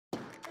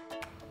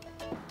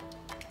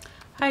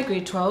Hi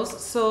grade 12s,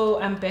 so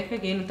I'm back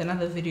again with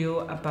another video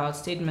about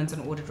statements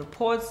and audit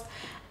reports,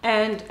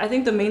 and I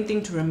think the main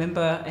thing to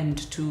remember and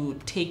to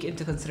take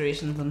into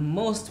consideration the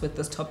most with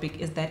this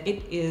topic is that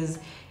it is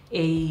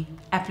a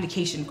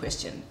application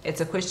question. It's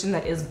a question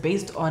that is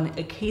based on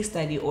a case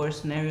study or a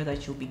scenario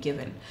that you'll be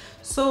given.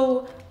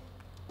 So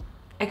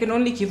I can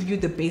only give you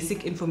the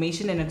basic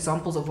information and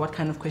examples of what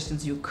kind of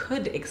questions you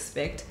could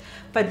expect,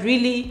 but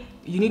really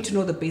you need to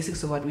know the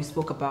basics of what we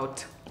spoke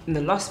about in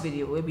the last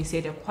video, where we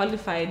said a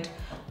qualified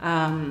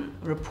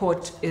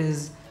report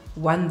is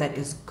one that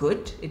is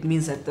good. It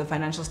means that the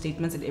financial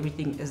statements and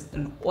everything is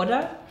in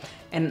order.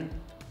 And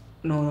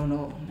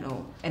no.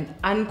 An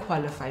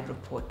unqualified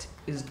report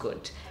is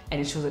good, and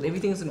it shows that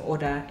everything is in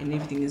order and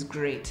everything is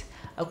great.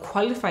 A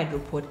qualified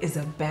report is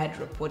a bad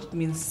report. It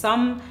means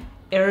some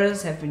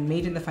errors have been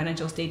made in the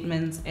financial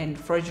statements and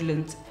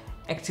fraudulent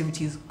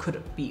activities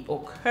could be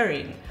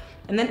occurring.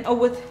 And then a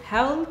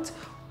withheld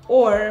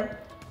or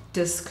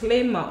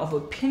disclaimer of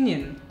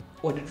opinion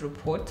audit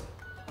report,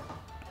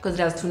 because it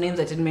has two names.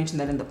 I didn't mention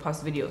that in the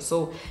past video.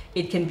 So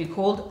it can be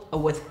called a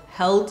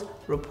withheld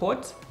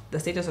report. The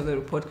status of the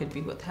report could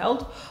be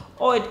withheld,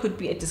 or it could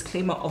be a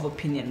disclaimer of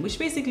opinion, which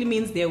basically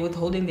means they're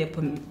withholding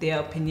their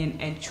opinion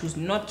and choose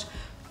not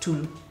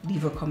to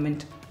leave a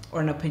comment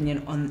or an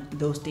opinion on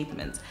those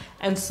statements.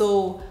 And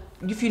so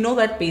if you know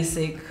that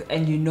basic,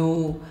 and you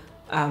know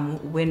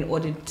when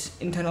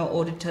internal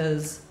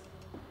auditors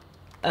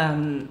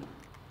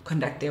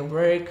conduct their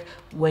work,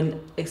 when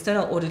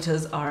external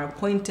auditors are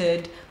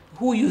appointed,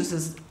 who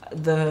uses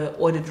the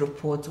audit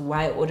reports,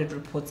 why audit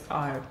reports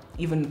are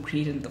even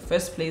created in the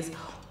first place,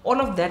 all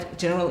of that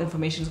general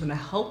information is going to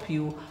help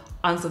you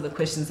answer the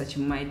questions that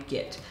you might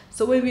get.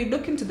 So when we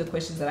look into the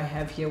questions that I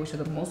have here, which are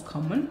the most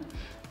common,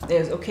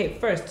 there's, okay,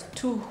 first,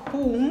 to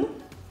whom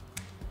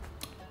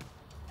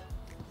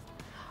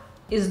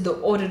is the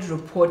audit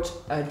report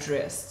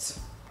addressed?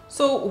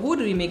 So who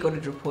do we make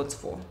audit reports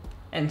for?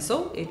 And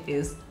so it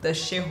is the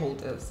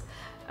shareholders.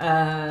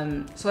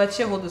 So that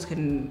shareholders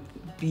can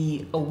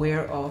be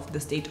aware of the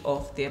state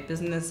of their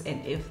business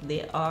and if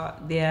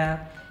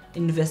their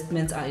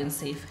investments are in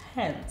safe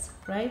hands,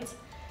 right?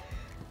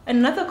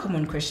 Another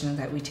common question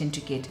that we tend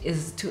to get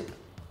is to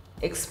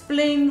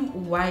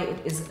explain why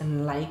it is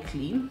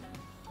unlikely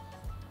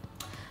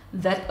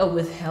that a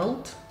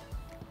withheld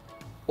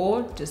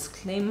or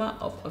disclaimer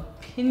of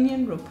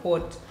opinion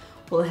report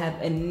will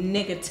have a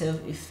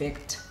negative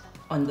effect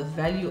on the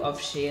value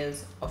of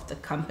shares of the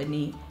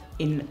company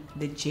in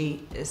the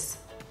JSE,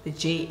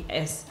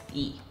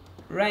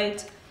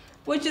 right?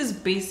 Which is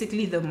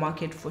basically the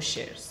market for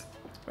shares,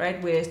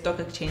 right? Where stock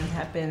exchange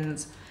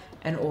happens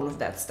and all of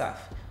that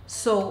stuff.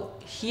 So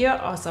here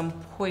are some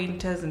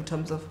pointers in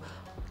terms of,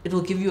 it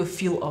will give you a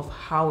feel of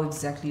how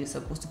exactly you're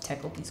supposed to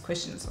tackle these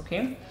questions,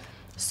 okay?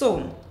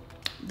 So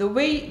the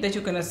way that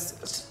you're gonna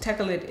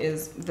tackle it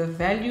is the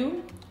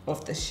value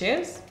of the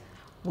shares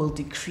will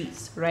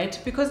decrease, right?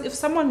 Because if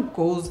someone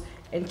goes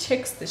and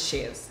checks the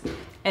shares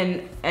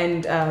and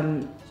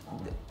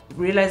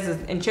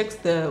realizes and checks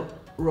the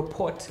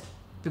report,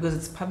 because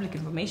it's public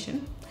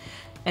information,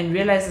 and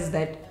realizes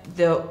that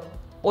the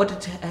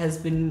audit has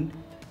been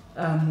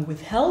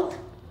withheld,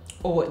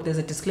 or there's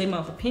a disclaimer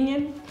of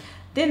opinion,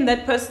 then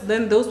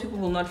those people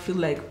will not feel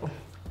like, oh,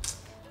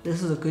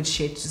 this is a good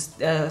share, just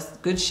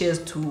good shares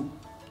to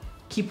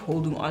keep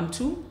holding on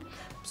to.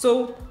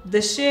 So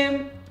the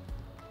share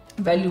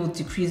value will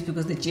decrease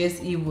because the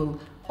JSE will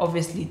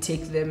obviously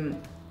take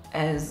them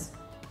as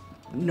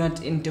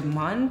not in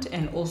demand,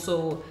 and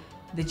also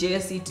the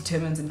JSE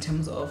determines in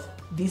terms of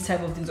these type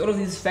of things. All of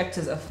these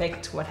factors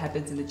affect what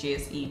happens in the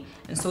JSE,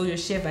 and so your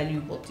share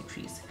value will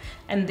decrease.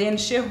 And then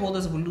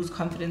shareholders will lose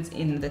confidence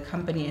in the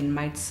company and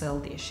might sell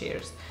their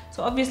shares.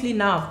 So obviously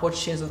now I've bought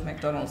shares of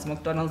McDonald's.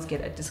 McDonald's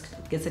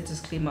gets a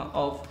disclaimer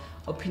of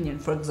opinion,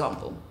 for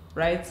example,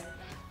 right?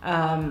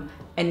 And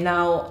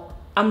now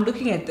I'm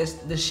looking at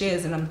the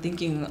shares and I'm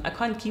thinking, I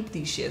can't keep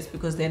these shares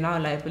because they're now a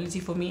liability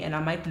for me, and I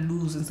might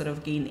lose instead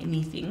of gain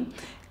anything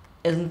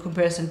in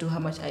comparison to how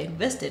much I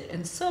invested.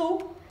 And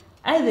so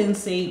I then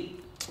say,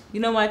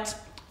 you know what,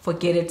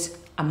 forget it,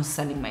 I'm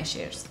selling my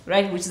shares,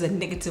 right? Which is a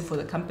negative for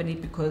the company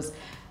because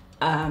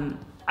I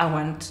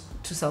want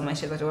to sell my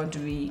shares. I don't want to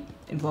be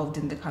involved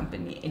in the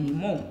company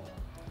anymore.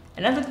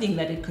 Another thing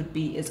that it could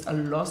be is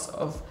another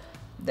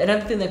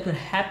thing that could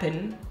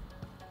happen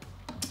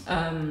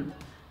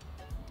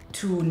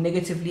to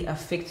negatively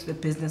affect the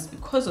business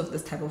because of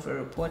this type of a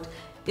report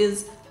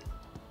is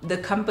the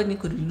company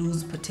could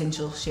lose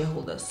potential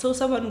shareholders. So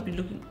someone would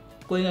be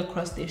going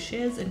across their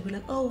shares and be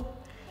like, oh,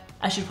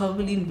 I should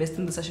probably invest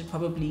in this, I should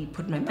probably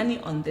put my money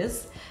on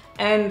this.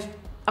 And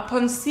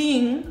upon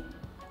seeing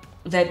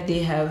that they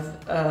have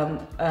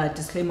a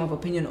disclaimer of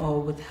opinion or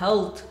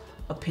withheld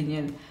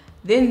opinion,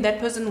 then that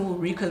person will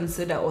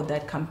reconsider, or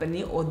that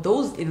company or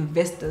those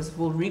investors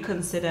will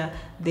reconsider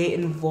their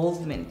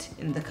involvement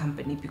in the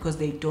company because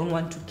they don't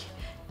want to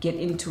get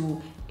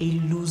into a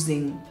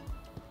losing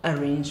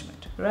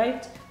arrangement,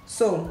 right?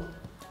 So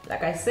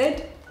like I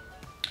said,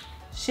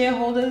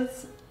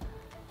 shareholders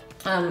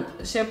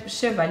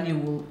Share value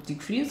will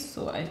decrease,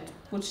 so I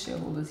put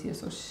shareholders here.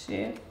 So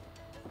share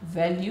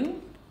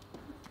value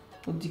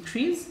will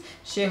decrease,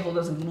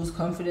 shareholders will lose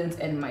confidence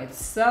and might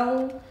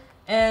sell,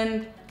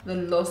 and the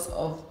loss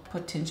of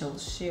potential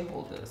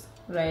shareholders,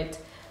 right?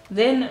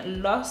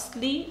 Then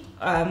lastly,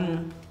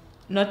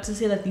 not to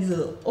say that these are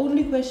the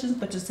only questions,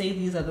 but to say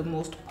these are the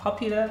most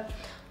popular.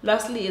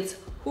 Lastly, it's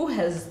who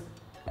has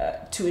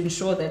to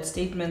ensure that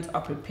statements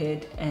are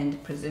prepared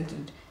and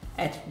presented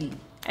at the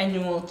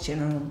annual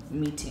general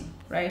meeting,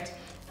 right?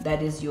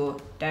 That is your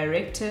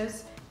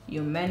directors,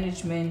 your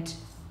management,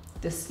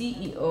 the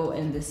CEO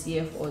and the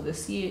CFO, the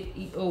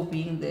CEO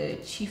being the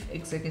Chief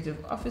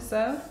Executive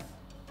Officer.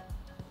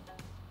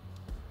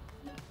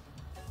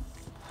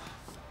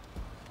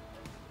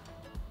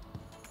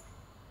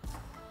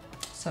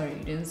 Sorry,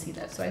 you didn't see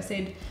that. So I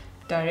said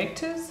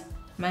directors,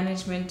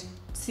 management,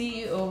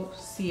 CEO,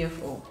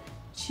 CFO,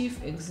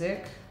 Chief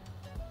Executive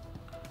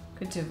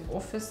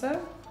Officer,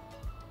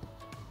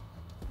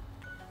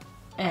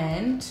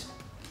 and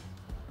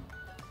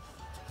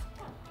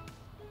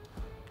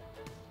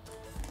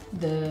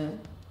the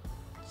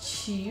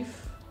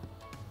Chief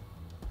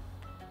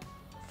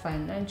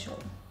Financial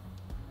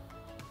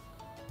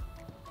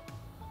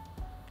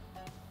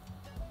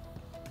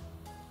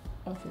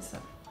Officer.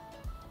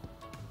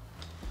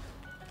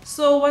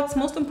 So what's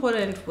most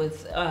important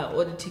with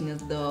auditing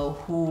is the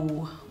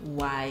who,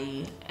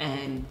 why,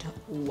 and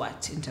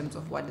what in terms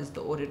of what is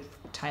the audit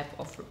type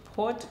of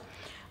report.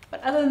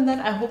 But other than that,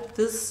 I hope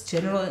this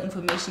general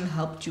information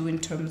helped you in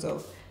terms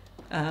of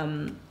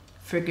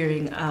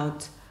figuring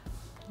out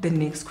the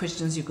next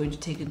questions you're going to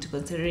take into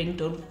considering.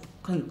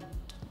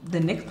 The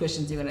next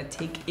questions you're going to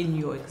take in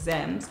your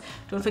exams.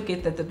 Don't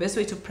forget that the best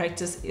way to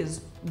practice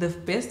is the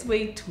best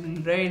way to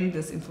learn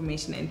this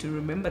information and to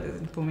remember this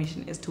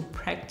information is to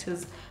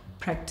practice.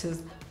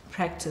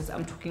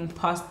 I'm talking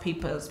past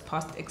papers,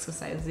 past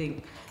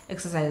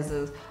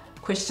exercises,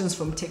 questions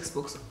from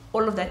textbooks.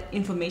 All of that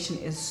information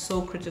is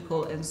so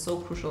critical and so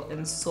crucial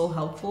and so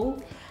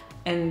helpful,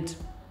 and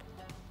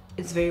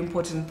it's very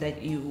important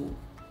that you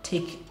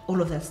take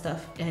all of that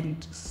stuff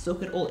and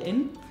soak it all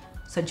in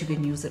so that you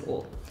can use it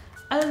all.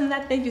 Other than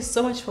that, thank you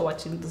so much for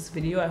watching this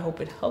video. I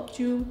hope it helped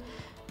you,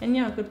 and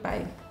yeah,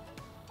 goodbye.